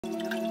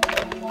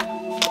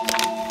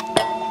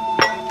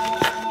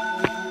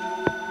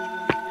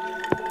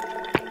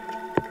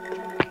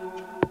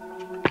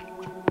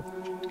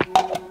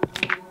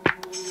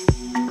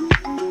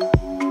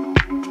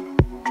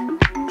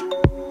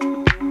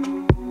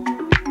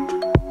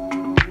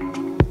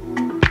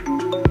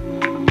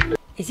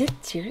Is it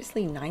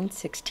seriously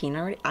 9:16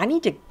 already? I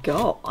need to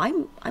go.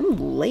 I'm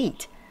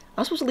late.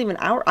 I was supposed to leave an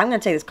hour. I'm gonna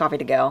take this coffee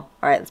to go. All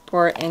right, let's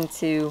pour it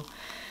into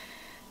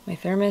my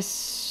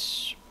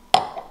thermos.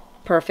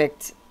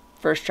 Perfect.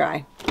 First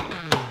try.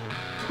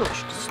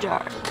 Push to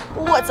start.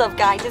 What's up,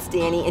 guys? It's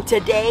Danny, and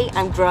today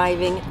I'm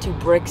driving to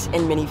Bricks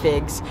and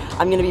Minifigs.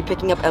 I'm gonna be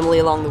picking up Emily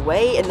along the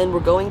way, and then we're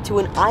going to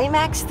an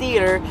IMAX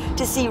theater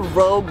to see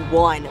Rogue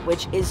One,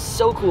 which is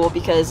so cool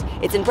because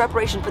it's in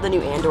preparation for the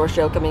new Andor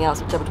show coming out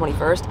September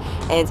 21st,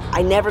 and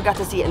I never got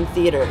to see it in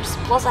theaters.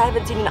 Plus, I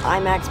haven't seen an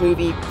IMAX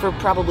movie for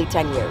probably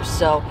 10 years,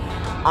 so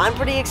I'm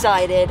pretty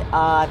excited.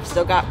 I've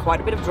still got quite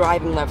a bit of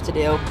driving left to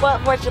do, but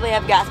fortunately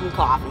I've got some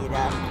coffee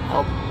to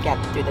help get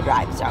through the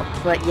drive, so.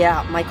 But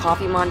yeah, my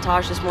coffee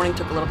montage this morning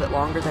took a little bit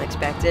longer than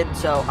expected,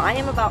 so I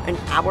am about an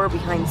hour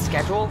behind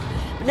schedule.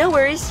 But no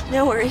worries,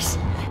 no worries.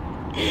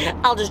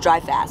 I'll just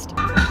drive fast.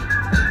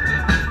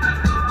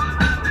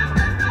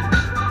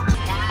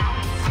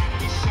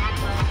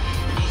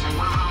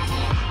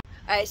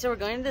 Alright, so we're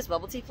going to this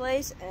bubble tea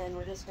place, and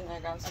we're just gonna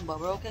grab some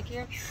bubble real quick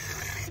here.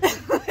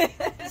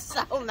 It's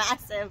so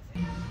massive.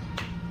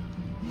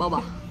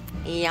 Boba.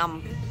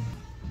 Yum.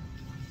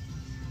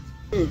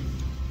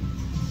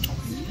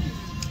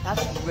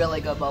 That's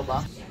really good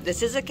boba.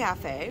 This is a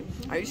cafe.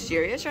 Are you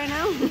serious right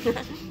now?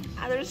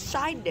 There's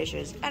side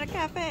dishes at a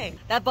cafe.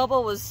 That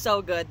boba was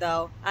so good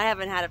though. I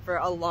haven't had it for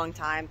a long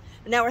time.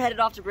 But now we're headed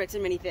off to Bricks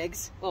and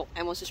Minifigs. Oh,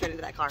 I almost just ran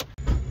into that car.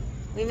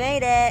 We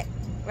made it.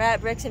 We're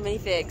at Bricks and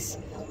Minifigs.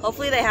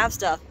 Hopefully they have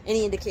stuff.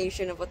 Any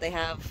indication of what they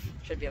have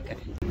should be okay.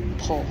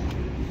 Pull.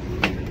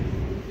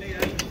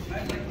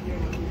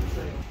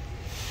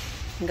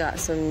 Got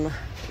some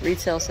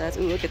retail sets.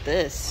 Ooh, look at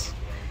this.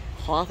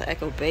 Cloth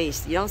Echo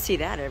Based. You don't see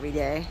that every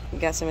day. We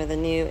got some of the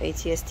new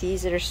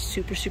ATSTs that are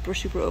super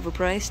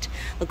overpriced.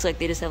 Looks like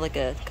they just have like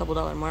a couple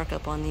dollar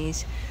markup on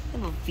these. They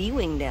have a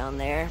V-Wing down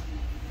there.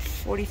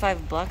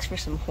 45 bucks for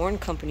some Horn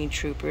Company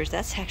troopers.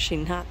 That's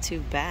actually not too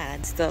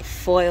bad. It's the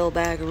foil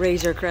bag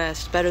Razor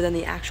Crest, better than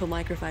the actual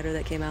microfighter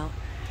that came out.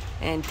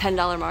 And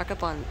 $10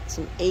 markup on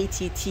some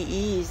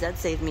ATTEs. That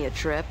saved me a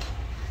trip.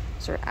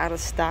 So they're out of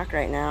stock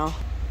right now.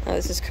 Oh,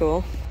 this is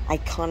cool.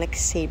 Iconic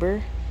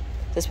Saber.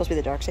 Is this supposed to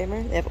be the dark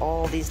saber? They have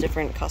all these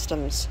different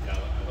customs.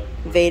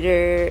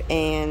 Vader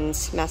and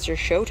Master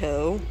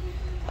Shoto.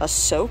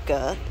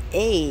 Ahsoka.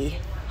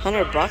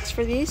 100 bucks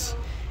for these?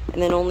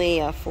 And then only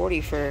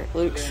 40 for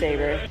Luke's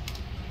saber.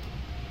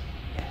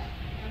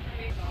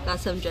 Got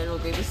some General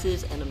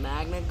Grievous's and a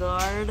Magna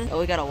Guard. Oh,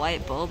 we got a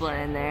white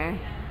Boba in there.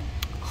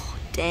 Oh,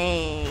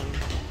 dang.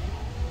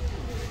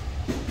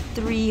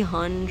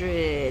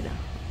 300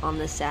 on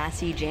the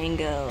Sassy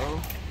Django.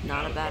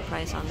 Not a bad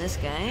price on this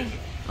guy.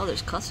 Oh,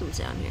 there's customs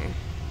down here.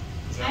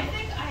 I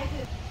think I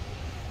did.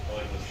 I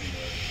like listening to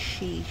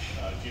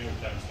Sheesh. do you know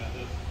what time spent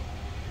it?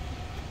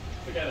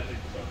 The guy that did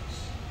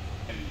Clerks.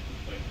 And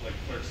like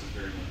Clerks is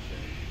very much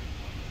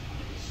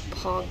a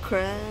Paul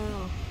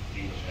Crow.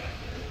 English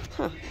actor.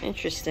 Huh,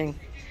 interesting.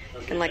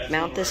 You can like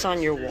mount this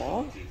on your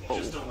wall. Oh.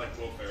 Just don't like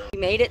Will Ferrell. We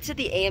made it to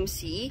the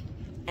AMC,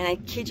 and I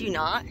kid you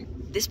not,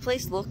 this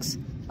place looks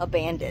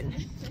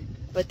abandoned.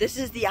 But this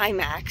is the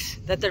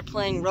IMAX that they're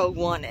playing Rogue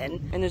One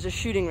in, and there's a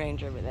shooting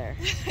range over there.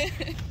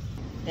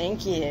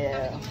 Thank you.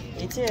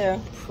 You too.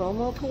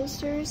 Promo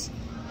posters?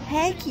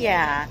 Heck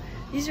yeah.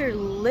 These are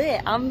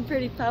lit. I'm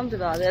pretty pumped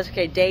about this.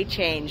 Okay, day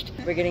changed.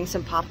 We're getting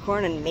some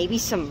popcorn and maybe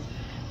some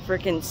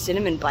freaking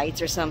cinnamon bites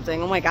or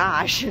something. Oh my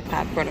gosh.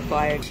 Popcorn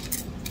acquired.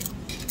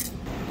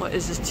 What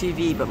is this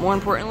TV? But more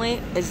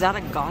importantly, is that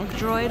a gonk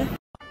droid?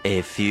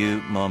 A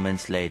few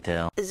moments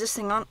later. Is this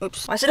thing on?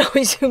 Oops. Why is it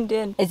always zoomed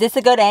in? Is this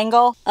a good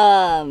angle?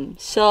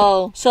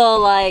 So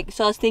I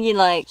was thinking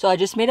like, so I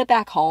just made it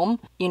back home,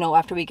 you know,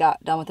 after we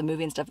got done with the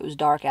movie and stuff. It was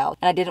dark out,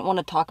 and I didn't want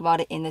to talk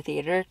about it in the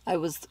theater. I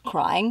was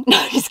crying.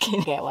 No, just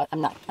kidding. Okay, what? I'm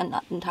not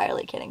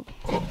entirely kidding.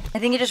 I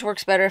think it just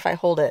works better if I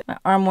hold it. My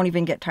arm won't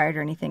even get tired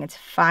or anything. It's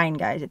fine,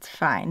 guys. It's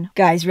fine.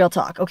 Guys, real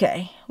talk.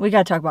 Okay, we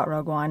gotta talk about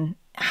Rogue One.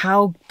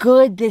 How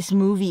good this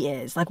movie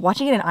is. Like,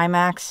 watching it in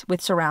IMAX with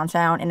surround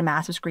sound and a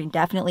massive screen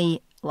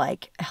definitely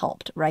like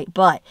helped, right?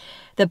 But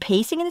the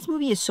pacing in this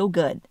movie is so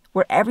good,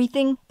 where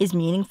everything is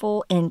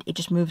meaningful and it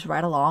just moves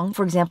right along.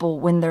 For example,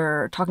 when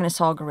they're talking to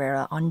Saw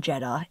Gerrera on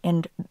Jeddah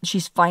and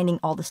she's finding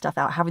all the stuff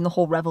out, having the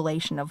whole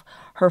revelation of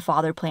her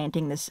father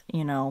planting this,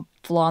 you know,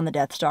 flaw in the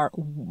Death Star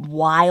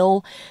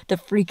while the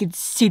freaking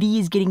city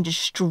is getting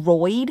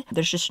destroyed.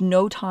 There's just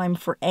no time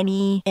for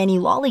any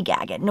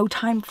lollygagging. No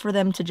time for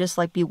them to just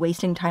like be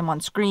wasting time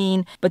on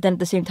screen. But then at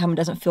the same time, it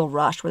doesn't feel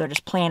rushed, where they're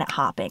just planet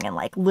hopping and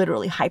like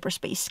literally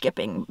hyperspace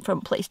skipping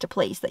from place to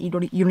place that you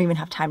don't even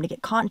have time to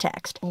get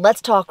context.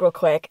 Let's talk real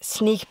quick.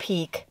 Sneak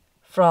peek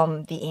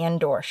from the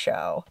Andor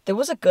show. There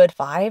was a good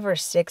 5 or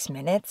 6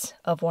 minutes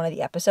of one of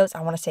the episodes,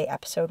 I want to say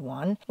episode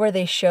 1, where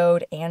they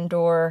showed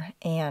Andor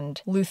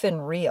and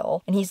Luthen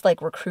Real, and he's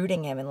like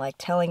recruiting him and like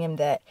telling him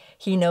that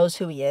he knows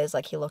who he is.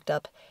 Like, he looked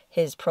up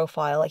his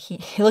profile. Like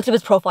he looked up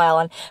his profile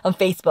on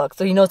Facebook,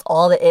 so he knows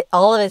all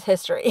of his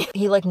history.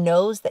 He like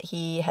knows that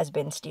he has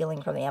been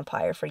stealing from the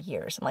Empire for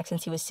years, and like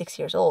since he was 6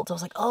 years old. So I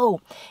was like, oh,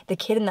 the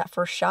kid in that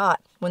first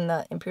shot when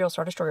the Imperial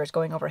Star Destroyer is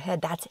going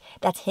overhead,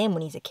 that's him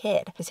when he's a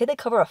kid. They say they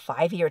cover a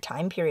 5-year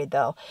time period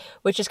though,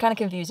 which is kind of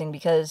confusing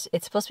because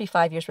it's supposed to be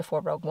 5 years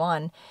before Rogue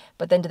One,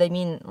 but then do they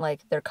mean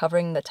like they're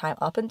covering the time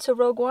up until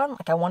Rogue One?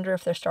 Like I wonder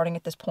if they're starting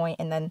at this point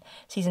and then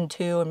season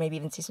 2 and maybe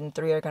even season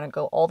 3 are going to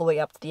go all the way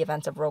up to the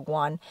events of Rogue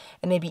One,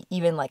 and maybe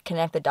even like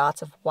connect the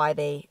dots of why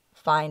they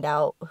find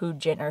out who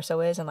Jyn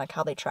Erso is and like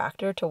how they tracked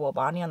her to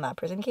Wobani on that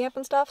prison camp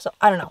and stuff. So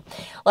I don't know,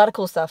 a lot of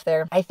cool stuff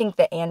there. I think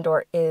that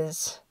Andor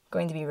is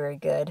going to be very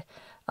good.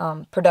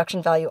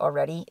 Production value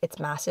already, it's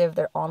massive.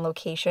 They're on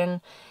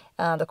location.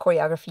 The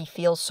choreography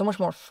feels so much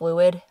more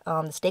fluid.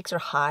 The stakes are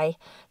high.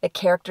 The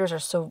characters are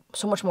so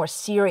much more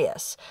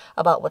serious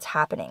about what's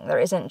happening. There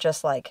isn't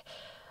just like,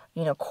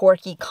 you know,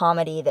 quirky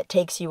comedy that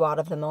takes you out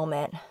of the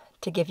moment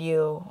to give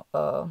you,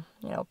 you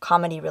know,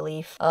 comedy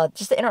relief.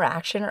 Just the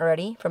interaction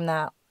already from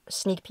that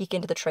sneak peek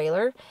into the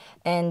trailer,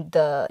 and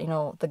the, you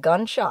know, the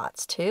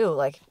gunshots too.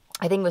 Like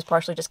I think it was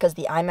partially just because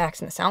the IMAX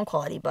and the sound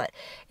quality, but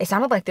it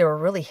sounded like they were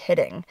really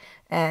hitting,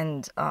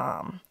 and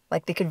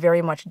like they could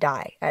very much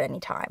die at any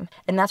time.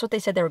 And that's what they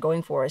said they were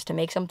going for, is to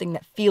make something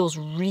that feels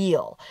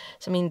real,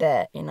 something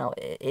that, you know,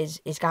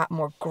 is got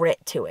more grit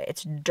to it.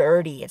 It's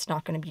dirty. It's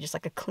not going to be just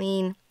like a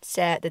clean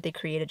set that they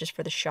created just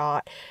for the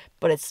shot,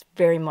 but it's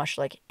very much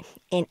like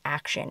in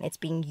action. It's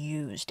being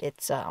used.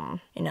 It's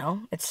you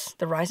know, it's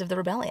the rise of the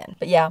rebellion.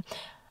 But yeah,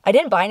 I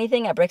didn't buy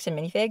anything at Bricks and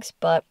Minifigs,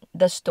 but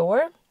the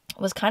store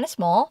was kind of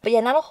small. But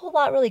yeah, not a whole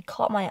lot really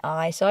caught my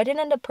eye, so I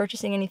didn't end up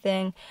purchasing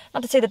anything.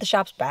 Not to say that the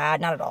shop's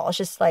bad, not at all. It's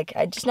just like,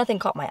 just nothing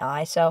caught my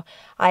eye. So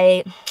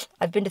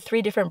I've been to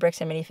 3 different Bricks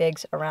and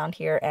Minifigs around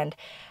here and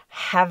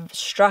have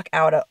struck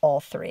out at all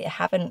 3. I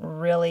haven't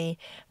really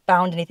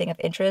found anything of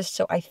interest,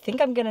 so I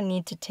think I'm gonna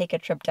need to take a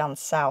trip down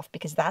south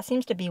because that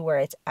seems to be where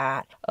it's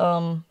at.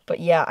 But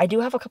yeah, I do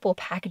have a couple of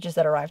packages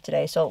that arrived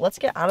today, so let's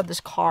get out of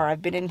this car.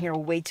 I've been in here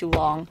way too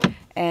long,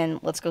 and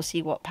let's go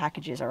see what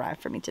packages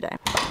arrived for me today.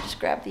 Just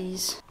grab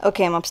these.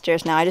 Okay, I'm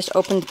upstairs now. I just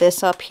opened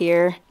this up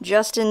here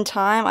just in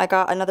time. I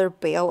got another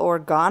Bail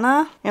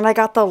Organa, and I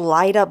got the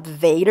light up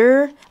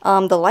Vader.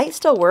 The light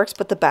still works,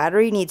 but the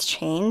battery needs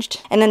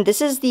changed. And then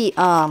this is the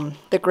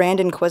Grand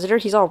Inquisitor.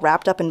 He's all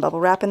wrapped up in bubble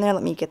wrap in there.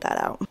 Let me get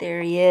that out.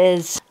 There he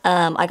is.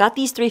 I got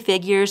these 3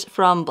 figures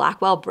from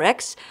Blackwell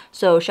Bricks,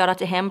 so shout out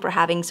to him for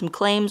having some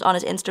claims on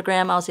his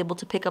Instagram. I was able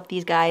to pick up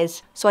these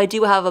guys. So I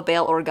do have a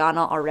Bail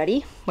Organa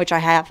already, which I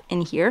have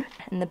in here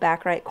in the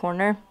back right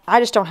corner. I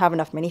just don't have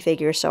enough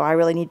minifigures, so I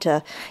really need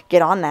to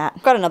get on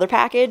that. Got another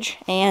package,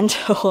 and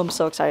oh, I'm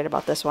so excited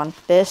about this one.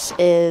 This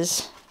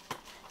is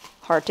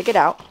hard to get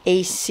out.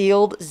 A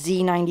sealed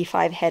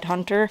Z95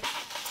 Headhunter.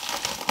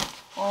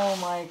 Oh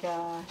my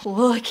gosh.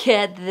 Look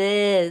at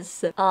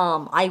this.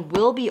 I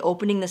will be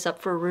opening this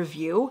up for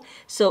review.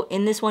 So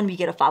in this one, we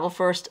get a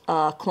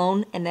 501st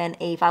clone, and then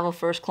a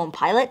 501st clone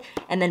pilot,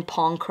 and then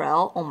Pong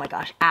Krell. Oh my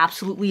gosh,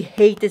 absolutely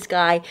hate this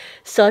guy.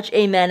 Such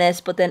a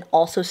menace, but then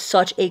also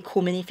such a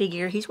cool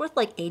minifigure. He's worth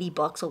like 80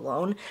 bucks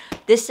alone.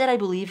 This set, I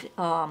believe,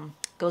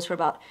 goes for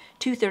about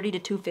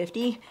 $230 to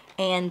 $250,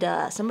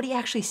 and somebody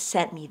actually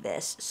sent me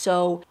this.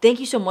 So thank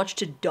you so much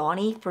to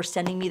Donnie for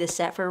sending me the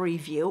set for a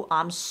review.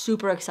 I'm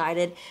super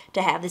excited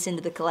to have this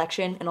into the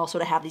collection and also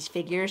to have these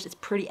figures. It's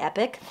pretty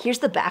epic. Here's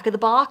the back of the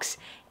box,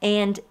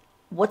 and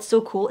what's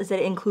so cool is that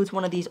it includes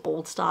one of these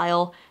old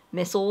style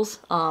missiles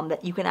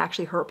that you can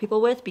actually hurt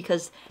people with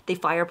because they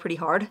fire pretty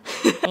hard.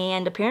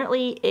 And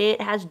apparently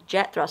it has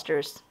jet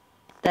thrusters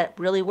that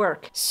really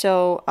work.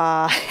 So,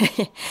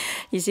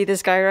 you see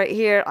this guy right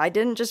here? I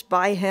didn't just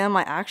buy him,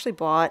 I actually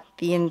bought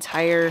the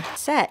entire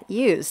set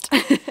used.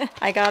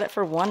 I got it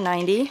for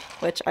 $190,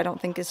 which I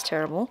don't think is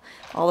terrible.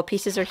 All the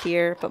pieces are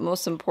here, but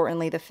most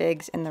importantly, the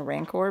figs and the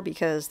Rancor,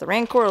 because the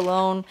Rancor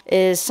alone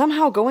is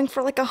somehow going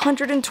for like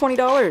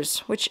 $120,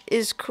 which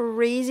is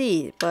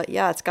crazy. But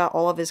yeah, it's got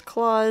all of his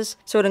claws.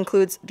 So it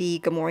includes the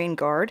Gamorrean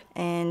Guard,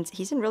 and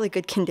he's in really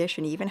good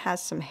condition. He even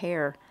has some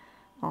hair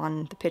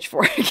on the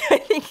pitchfork.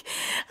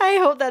 I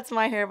hope that's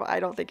my hair, but I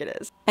don't think it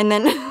is. And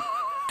then,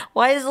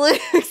 why is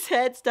Luke's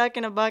head stuck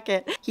in a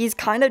bucket? He's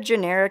kind of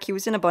generic. He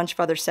was in a bunch of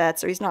other sets,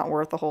 so he's not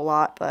worth a whole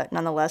lot, but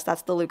nonetheless,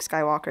 that's the Luke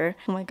Skywalker.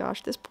 Oh my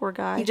gosh, this poor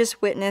guy. He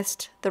just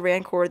witnessed the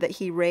Rancor that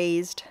he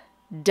raised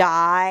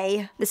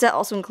die. The set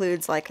also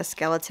includes like a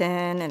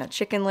skeleton and a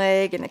chicken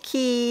leg and a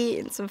key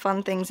and some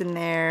fun things in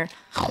there.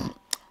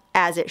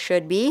 As it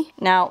should be.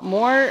 Now,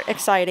 more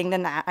exciting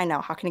than that, I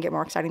know, how can it get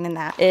more exciting than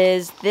that,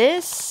 is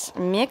this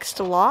mixed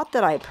lot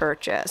that I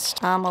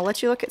purchased. I'll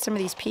let you look at some of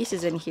these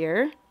pieces in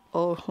here.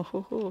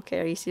 Oh,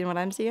 okay, are you seeing what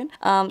I'm seeing?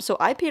 So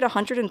I paid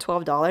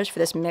 $112 for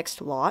this mixed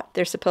lot.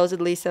 There's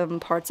supposedly some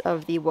parts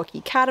of the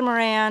Wookiee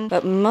catamaran,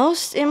 but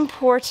most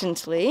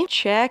importantly,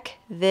 check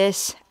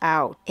this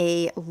out.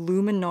 A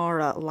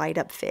Luminara light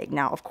up fig.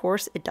 Now, of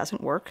course, it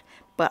doesn't work,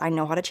 but I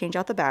know how to change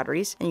out the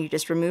batteries, and you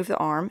just remove the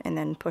arm and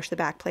then push the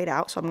back plate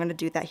out. So I'm going to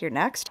do that here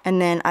next.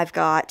 And then I've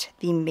got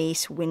the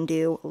Mace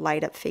Windu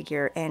light up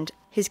figure, and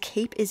his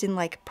cape is in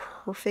like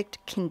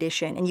perfect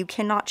condition, and you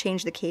cannot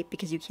change the cape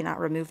because you cannot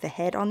remove the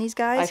head on these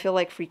guys. I feel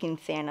like freaking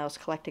Thanos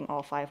collecting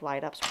all 5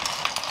 light ups.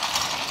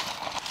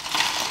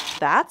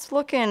 That's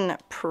looking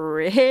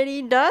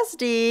pretty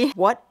dusty.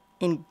 What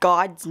in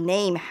God's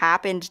name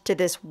happened to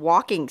this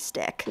walking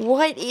stick?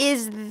 What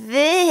is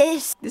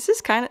this? This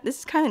is kind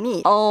of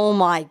neat. Oh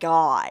my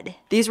God.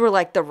 These were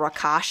like the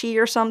Rakashi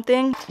or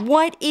something.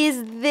 What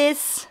is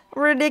this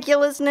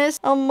ridiculousness?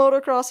 A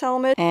motocross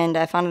helmet. And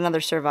I found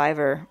another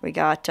survivor. We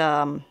got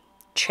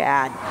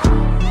Chad.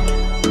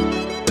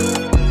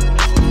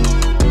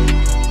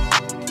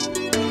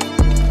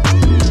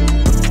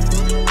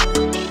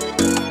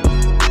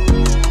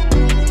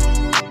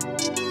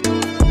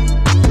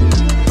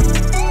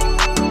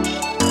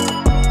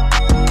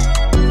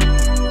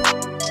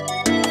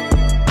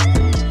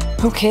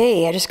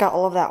 Okay, I just got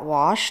all of that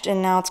washed,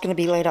 and now it's going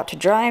to be laid out to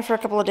dry for a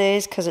couple of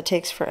days because it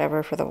takes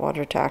forever for the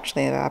water to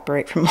actually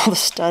evaporate from all the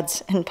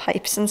studs and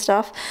pipes and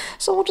stuff.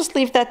 So we'll just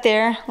leave that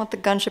there, let the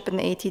gunship and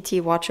the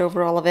ATT watch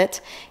over all of it.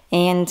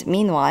 And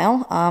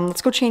meanwhile,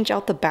 let's go change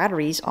out the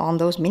batteries on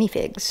those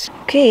minifigs.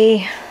 Okay,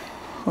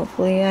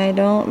 hopefully I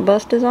don't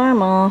bust his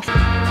arm off.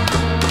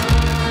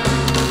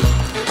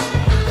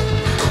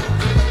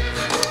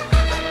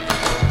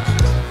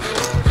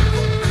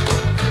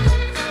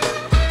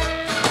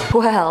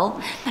 Well,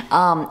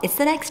 it's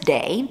the next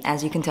day,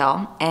 as you can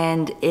tell,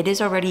 and it is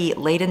already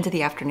late into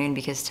the afternoon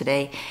because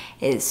today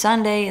is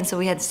Sunday, and so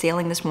we had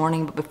sailing this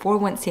morning, but before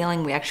we went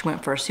sailing, we actually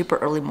went for a super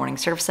early morning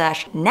surf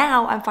sesh.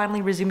 Now, I'm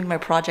finally resuming my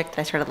project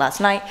that I started last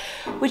night,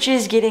 which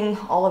is getting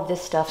all of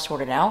this stuff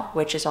sorted out,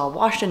 which is all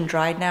washed and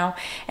dried now,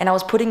 and I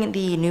was putting in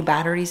the new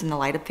batteries in the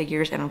light up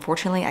figures, and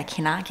unfortunately, I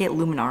cannot get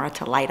Luminara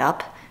to light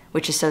up,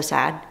 which is so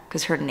sad,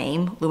 because her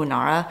name,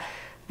 Luminara,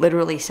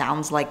 literally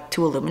sounds like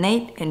to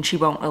illuminate, and she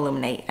won't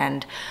illuminate,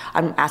 and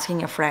I'm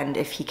asking a friend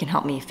if he can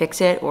help me fix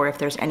it or if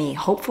there's any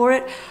hope for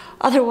it.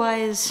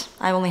 Otherwise,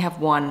 I only have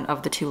one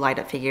of the 2 light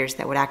up figures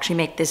that would actually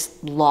make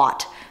this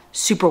lot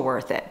super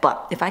worth it.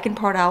 But if I can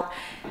part out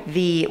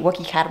the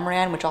Wookiee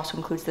Catamaran, which also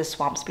includes this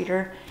Swamp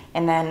Speeder,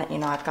 and then, you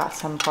know, I've got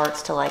some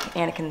parts to like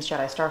Anakin's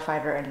Jedi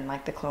Starfighter and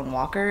like the Clone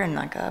Walker and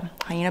like a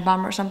Hyena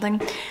Bomber or something.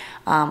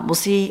 We'll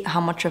see how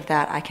much of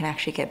that I can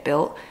actually get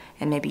built,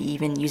 and maybe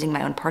even using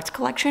my own parts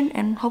collection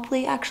and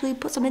hopefully actually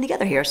put something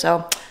together here.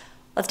 So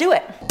let's do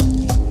it.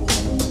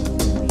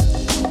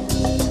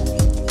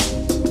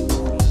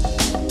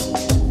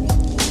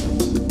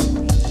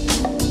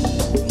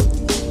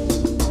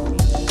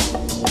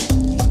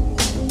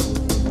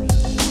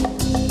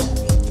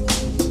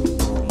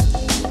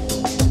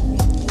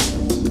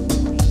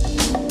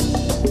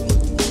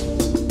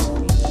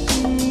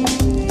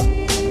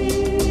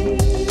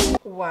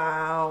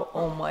 Wow,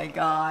 oh my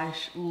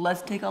gosh.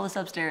 Let's take all this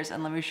upstairs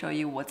and let me show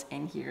you what's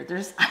in here.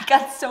 I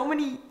got so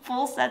many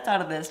full sets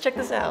out of this. Check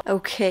this out.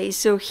 Okay,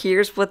 so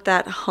here's what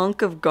that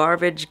hunk of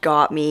garbage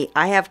got me.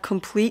 I have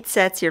complete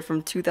sets here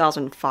from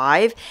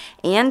 2005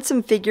 and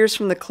some figures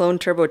from the Clone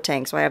Turbo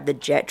Tank. So I have the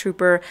Jet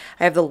Trooper,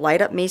 I have the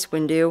light up Mace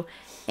Windu,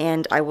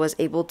 and I was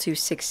able to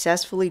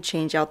successfully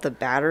change out the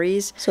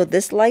batteries. So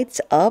this lights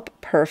up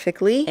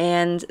perfectly,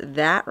 and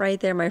that right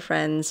there, my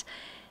friends,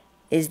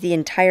 is the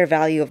entire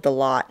value of the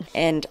lot.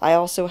 And I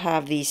also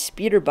have the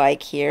speeder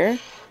bike here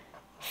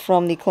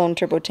from the Clone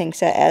Turbo Tank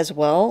set as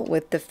well,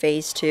 with the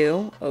Phase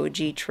 2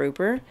 OG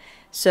Trooper.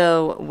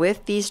 So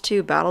with these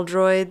 2 battle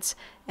droids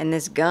and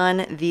this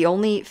gun, the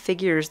only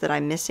figures that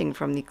I'm missing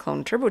from the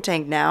Clone Turbo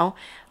Tank now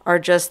are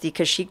just the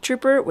Kashyyyk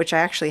Trooper, which I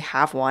actually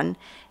have one,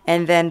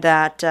 and then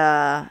that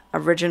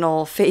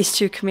original Phase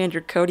 2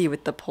 Commander Cody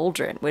with the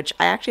Pauldron, which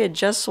I actually had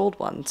just sold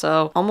one.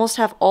 So almost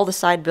have all the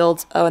side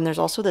builds. Oh, and there's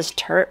also this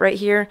turret right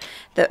here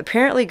that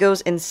apparently goes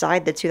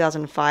inside the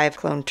 2005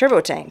 Clone Turbo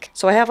Tank.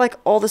 So I have like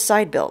all the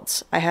side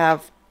builds. I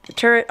have the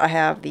turret, I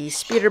have the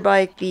speeder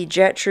bike, the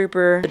Jet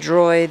Trooper, the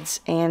droids,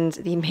 and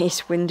the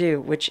Mace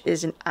Windu, which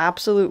is an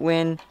absolute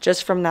win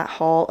just from that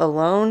haul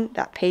alone.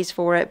 That pays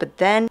for it. But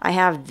then I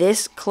have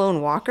this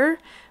Clone Walker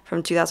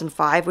from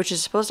 2005, which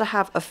is supposed to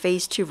have a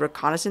Phase 2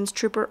 Reconnaissance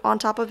Trooper on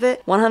top of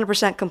it.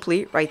 100%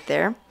 complete right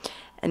there.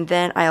 And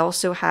then I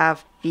also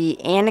have the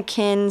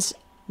Anakin's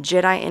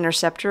Jedi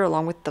Interceptor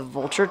along with the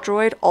Vulture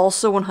droid,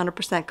 also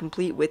 100%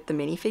 complete with the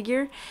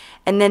minifigure.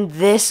 And then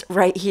this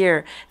right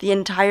here, the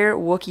entire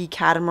Wookiee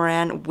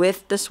Catamaran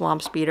with the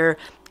Swamp Speeder,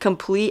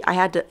 complete. I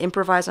had to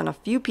improvise on a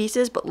few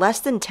pieces, but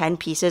less than 10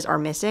 pieces are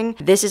missing.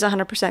 This is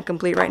 100%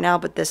 complete right now,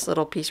 but this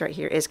little piece right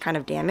here is kind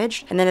of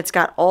damaged. And then it's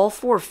got all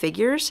 4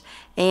 figures,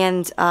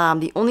 and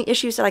the only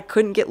issue is that I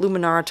couldn't get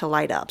Luminara to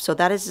light up. So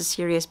that is a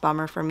serious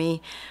bummer for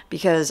me,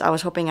 because I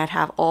was hoping I'd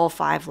have all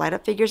 5 light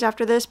up figures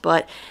after this,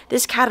 but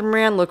this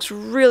Catamaran looks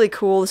really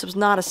cool. This was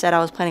not a set I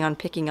was planning on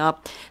picking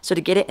up, so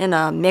to get it in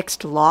a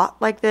mixed lot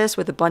like this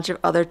with a bunch of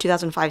other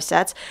 2005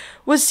 sets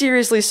was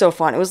seriously so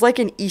fun. It was like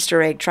an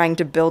Easter egg trying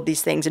to build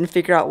these things and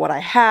figure out what I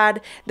had,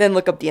 then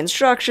look up the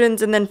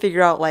instructions, and then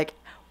figure out like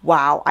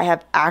wow, I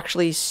have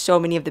actually so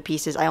many of the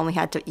pieces. I only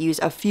had to use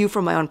a few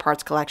from my own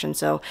parts collection.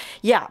 So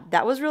yeah,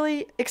 that was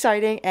really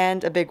exciting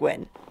and a big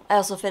win. I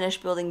also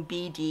finished building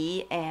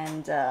BD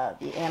and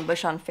the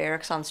ambush on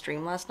Ferrix on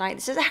stream last night.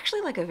 This is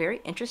actually like a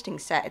very interesting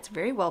set. It's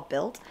very well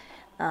built.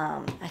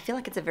 I feel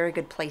like it's a very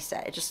good play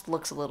set. It just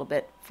looks a little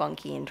bit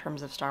funky in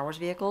terms of Star Wars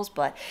vehicles,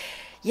 but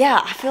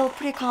yeah, I feel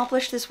pretty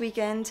accomplished this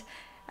weekend.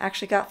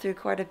 Actually got through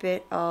quite a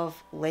bit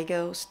of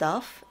Lego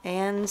stuff,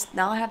 and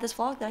now I have this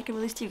vlog that I can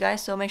release to you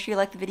guys, so make sure you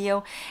like the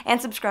video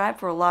and subscribe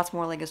for lots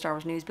more Lego Star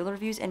Wars news, build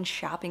reviews, and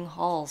shopping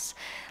hauls.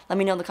 Let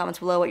me know in the comments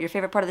below what your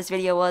favorite part of this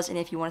video was, and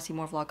if you want to see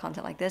more vlog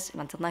content like this.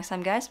 And until next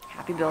time, guys,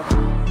 happy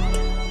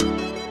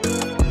building!